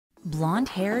Blonde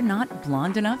hair not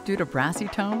blonde enough due to brassy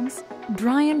tones?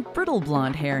 Dry and brittle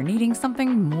blonde hair needing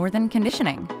something more than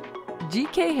conditioning?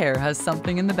 GKhair has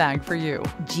something in the bag for you.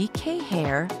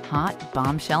 GKhair Hot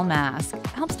Bombshell Masque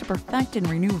helps to perfect and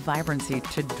renew vibrancy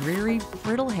to dreary,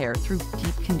 brittle hair through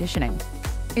deep conditioning.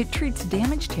 It treats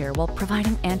damaged hair while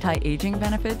providing anti-aging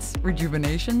benefits,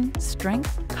 rejuvenation,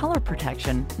 strength, color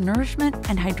protection, nourishment,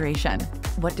 and hydration.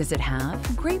 What does it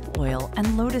have? Grape oil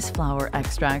and lotus flower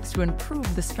extracts to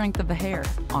improve the strength of the hair.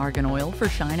 Argan oil for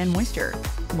shine and moisture.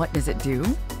 What does it do?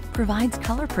 Provides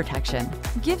color protection,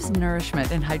 gives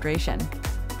nourishment and hydration,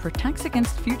 protects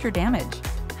against future damage,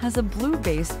 has a blue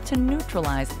base to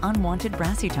neutralize unwanted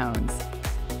brassy tones.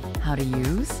 How to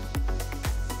use?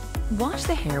 Wash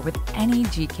the hair with any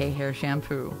GKhair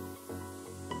shampoo.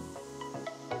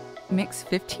 Mix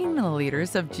 15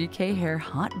 milliliters of GKhair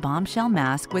Hot Bombshell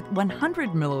Masque with 100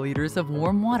 milliliters of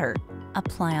warm water.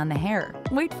 Apply on the hair.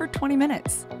 Wait for 20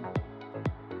 minutes.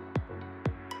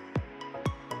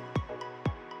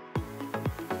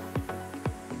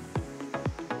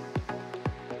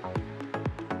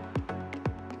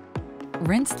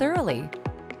 Rinse thoroughly.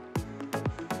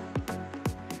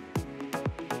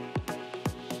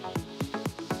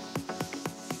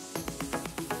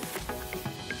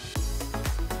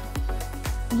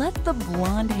 Let the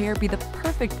blonde hair be the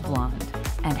perfect blonde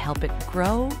and help it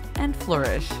grow and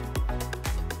flourish.